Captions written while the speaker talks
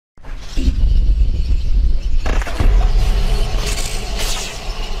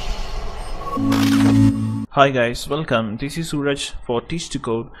Hi guys, welcome. This is Suraj for Teach to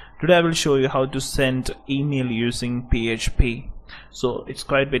Code. Today I will show you how to send email using PHP. So it's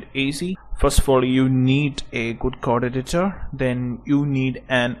quite a bit easy. First of all, you need a good code editor. Then you need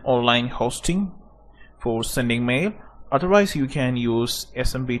an online hosting for sending mail. Otherwise you can use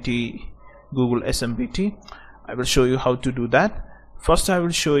smpt, Google smpt. I will show you how to do that. First I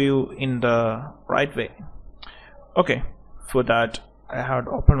will show you in the right way. Okay, for that I have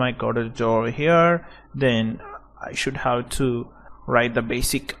to open my code editor over here. Then I should have to write the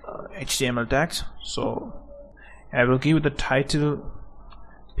basic HTML tags. So I will give the title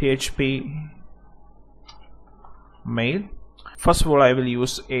PHP mail. First of all, I will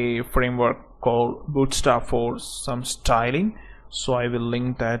use a framework called Bootstrap for some styling. So I will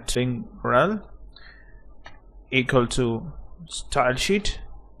link that link rel equal to style sheet,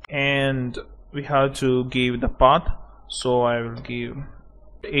 and we have to give the path. So I will give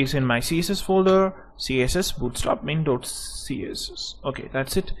is in my CSS folder, CSS bootstrap min.css. Okay,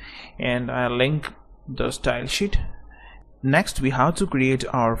 that's it, and I'll link the style sheet. Next we have to create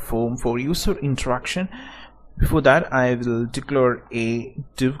our form for user interaction. Before that I will declare a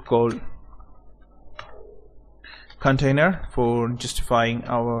div called container for justifying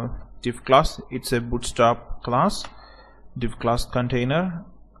our div class. It's a bootstrap class, div class container.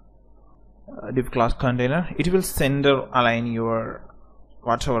 It will center align your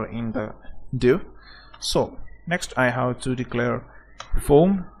whatever in the div. So next I have to declare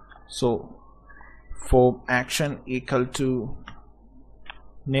form. So form action equal to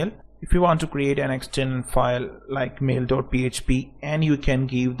nil. If you want to create an external file like mail.php, and you can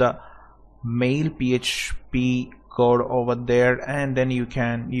give the mail PHP code over there, and then you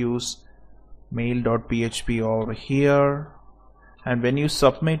can use mail.php over here, and when you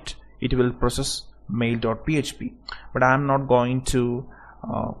submit it will process mail.php. but I'm not going to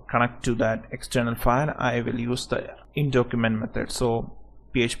connect to that external file. I will use the in-document method, so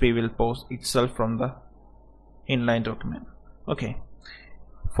PHP will post itself from the inline document. Okay,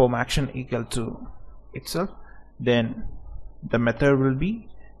 form action equal to itself. Then the method will be,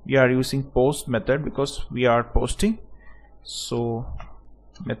 we are using post method because we are posting, so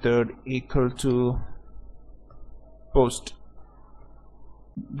method equal to post.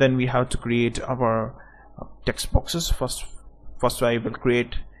 Then we have to create our text boxes. First I will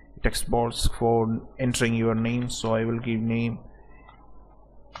create text box for entering your name. So I will give name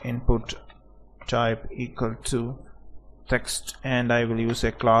input type equal to text, and I will use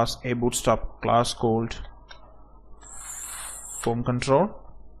a class, a bootstrap class called form control,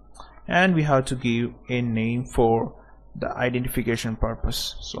 and we have to give a name for the identification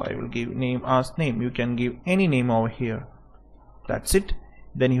purpose. So I will give name as name. You can give any name over here. That's it.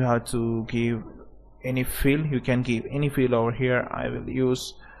 Then you have to give any field. You can give any field over here. I will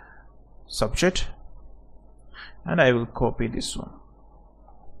use subject, and I will copy this one.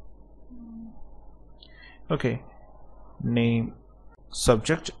 Okay, name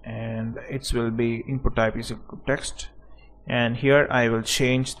subject, and it will be input type is equal to text, and here I will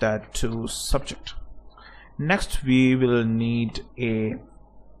change that to subject. Next we will need a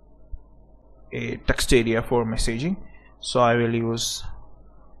text area for messaging. So I will use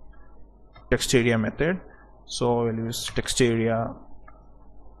text area method. So I will use text area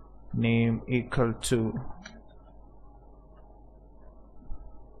name equal to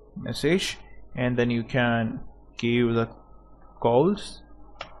message, and then you can give the calls,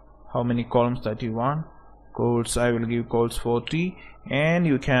 how many columns that you want. Calls, I will give calls 40, and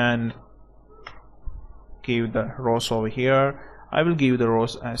you can give the rows over here. I will give the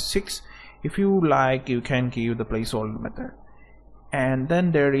rows as 6. If you like, you can give the placeholder method. And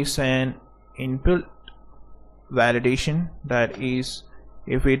then there is an input validation, that is,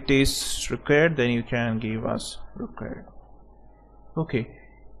 if it is required then you can give us required. Okay,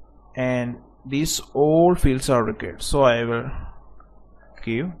 and these all fields are required, so I will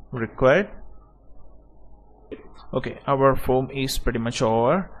give required. Okay, our form is pretty much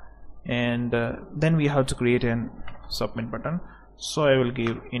over, and then we have to create an submit button. So I will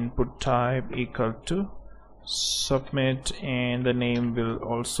give input type equal to submit, and the name will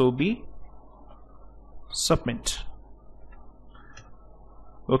also be submit.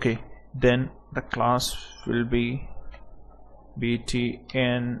 Okay, then the class will be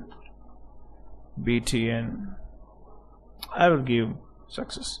btn. I will give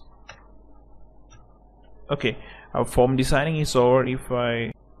success. Okay, our form designing is over. If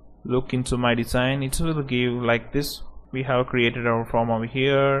I look into my design, it will give like this. We have created our form over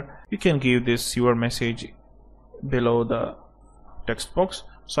here. You can give this your message below the text box.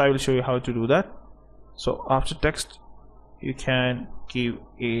 So I will show you how to do that. So after text you can give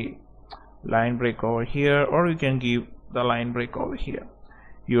a line break over here, or you can give the line break over here,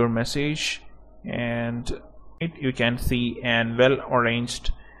 your message, and you can see an well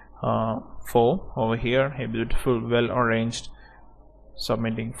arranged form over here, a beautiful well arranged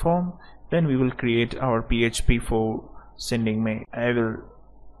submitting form. Then we will create our PHP for sending mail. I will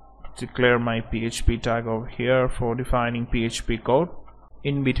declare my PHP tag over here for defining PHP code.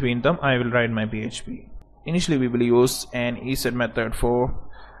 In between them I will write my PHP. Initially we will use an isSet method for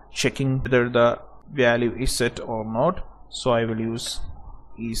checking whether the value is set or not, so I will use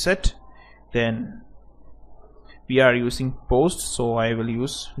isSet. Then we are using post, so I will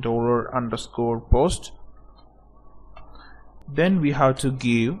use $_post. Then we have to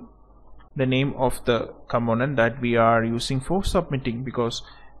give the name of the component that we are using for submitting, because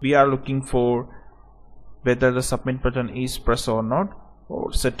we are looking for whether the submit button is pressed or not,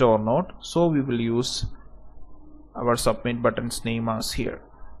 or set or not. So we will use our submit button's name as here.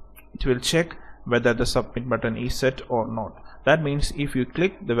 It will check whether the submit button is set or not. That means if you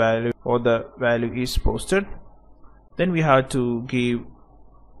click the value or the value is posted, then we have to give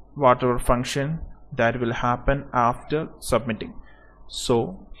whatever function that will happen after submitting.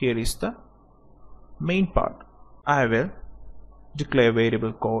 So here is the main part. I will declare a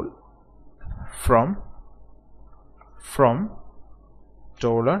variable called from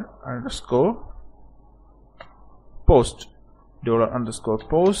 $_post.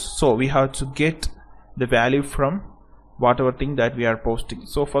 $_post. So we have to get the value from whatever thing that we are posting.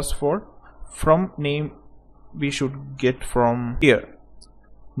 So first of all, from name we should get from here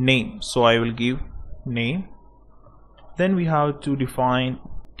name, so I will give name. Then we have to define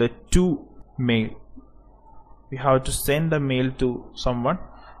the to mail. We have to send the mail to someone,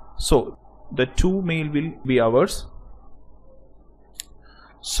 so the to mail will be ours.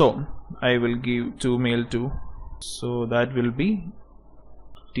 So I will give to mail to, so that will be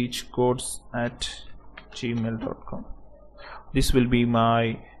teachcodes@gmail.com. This will be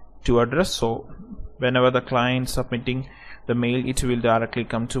my to address, so whenever the client submitting the mail, it will directly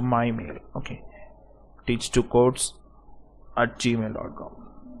come to my mail. Okay, teachcodes@gmail.com.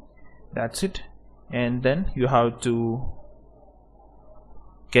 that's it. And then you have to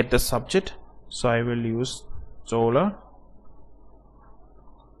get the subject, so I will use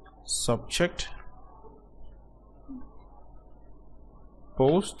 $subject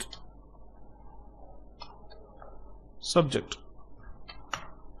post subject.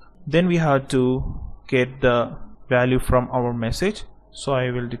 Then we have to get the value from our message, so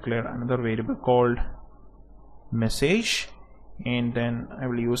I will declare another variable called message, and then I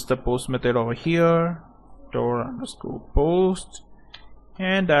will use the post method over here, $_post,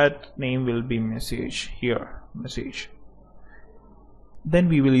 and that name will be message here, message. Then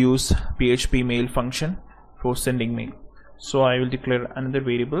we will use PHP mail function for sending mail, so I will declare another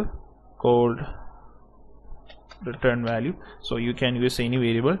variable called return value. So you can use any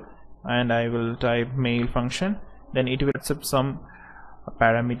variable, and I will type mail function. Then it will accept some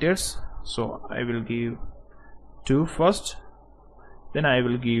parameters, so I will give 2 first. Then I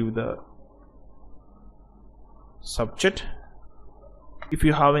will give the subject. If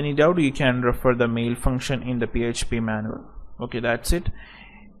you have any doubt, you can refer the mail function in the PHP manual. Okay, that's it.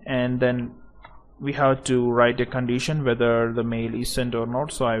 And then we have to write a condition whether the mail is sent or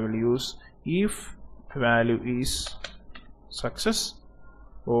not, so I will use if value is success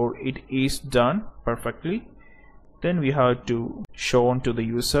or it is done perfectly. Then we have to show on to the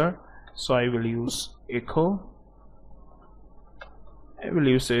user, so I will use echo. I will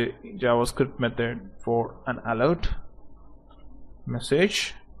use a JavaScript method for an alert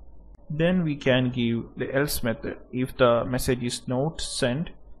message. Then we can give the else method. If the message is not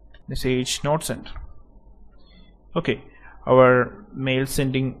sent, message not sent. Okay, our mail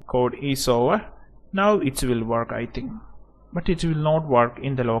sending code is over. Now it will work, I think, but it will not work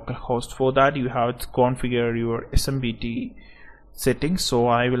in the local host. For that you have to configure your smpt settings, so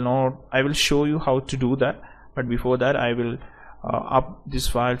I will show you how to do that. But before that, I will up these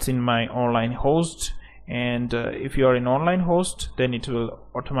files in my online host, and if you are in online host, then it will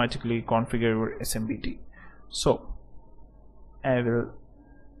automatically configure your smpt. So I will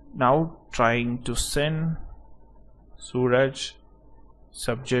now trying to send Suraj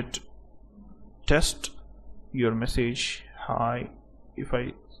subject test your message hi. If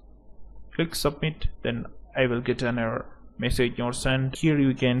I click submit, then I will get an error message not sent. Here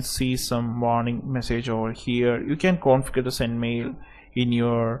you can see some warning message over here. You can configure the send mail in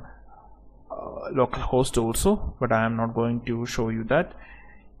your local host also, but I am not going to show you that.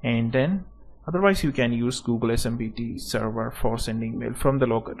 And then otherwise you can use Google SMPT server for sending mail from the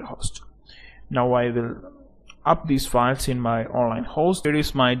local host. Now I will up these files in my online host. Here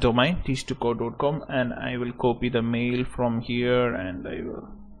is my domain teach2code.com, and I will copy the mail from here and I will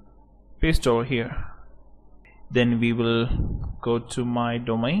paste over here. Then we will go to my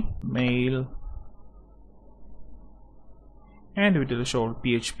domain mail, and it will show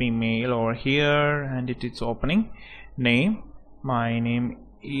PHP mail over here, and it is opening. Name, my name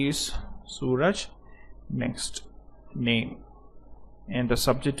is Suraj. Next, name, and the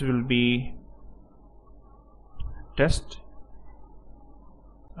subject will be test.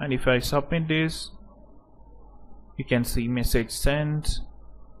 And if I submit this, you can see message sent.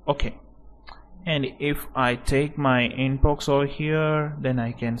 Okay, and if I take my inbox over here, then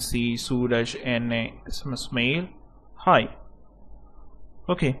I can see Suraj and SMS mail, hi.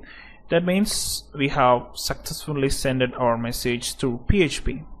 Okay, that means we have successfully sent our message through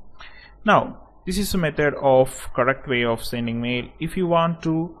PHP. Now this is a method of correct way of sending mail. If you want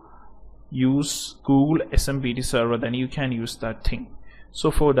to use Google SMPT server, then you can use that thing.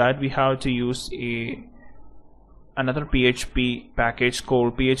 So for that we have to use another PHP package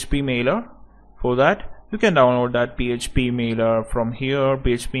called PHP mailer. For that you can download that PHP mailer from here,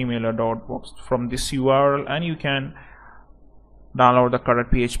 phpmailer.box, from this URL, and you can download the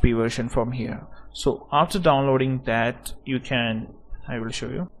correct PHP version from here. So after downloading that, you can, I will show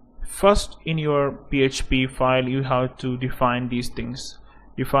you. First, in your PHP file you have to define these things.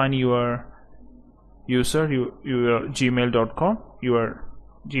 Define your user, your gmail.com, your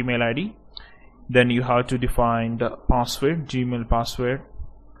Gmail ID. Then you have to define the password, Gmail password.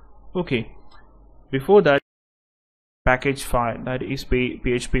 Okay, before that, package file, that is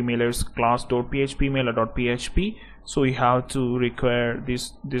PHP mailers class.phpmailer.php. so you have to require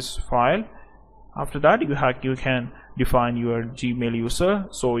this file. After that you can define your Gmail user,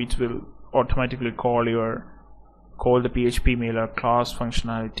 so it will automatically call the PHP mailer class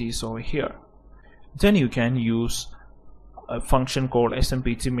functionalities over here. Then you can use a function called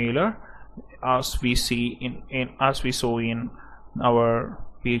smpt mailer, as we see as we saw in our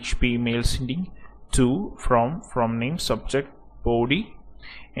PHP mail sending to from name, subject, body,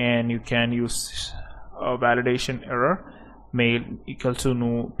 and you can use a validation error mail equal to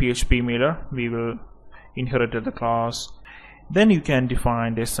new PHP mailer. We will inherit the class. Then you can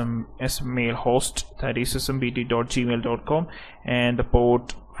define the mail host, that is smpt.gmail.com, and the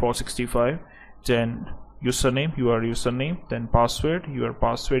port 465. Then username, your username. Then password, your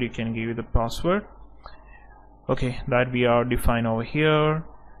password, you can give the password. Okay, that we are defined over here.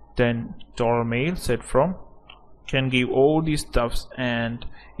 Then $mail set from, can give all these stuffs, and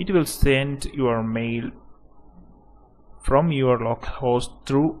it will send your mail from your localhost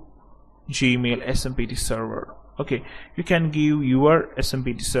through Gmail SMPT server. Okay, you can give your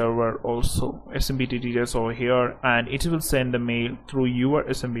SMPT server also, SMPT details over here, and it will send the mail through your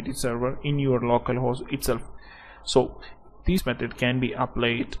SMPT server in your localhost itself. So this method can be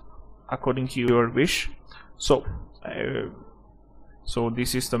applied according to your wish. So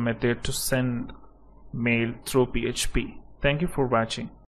this is the method to send mail through PHP. Thank you for watching.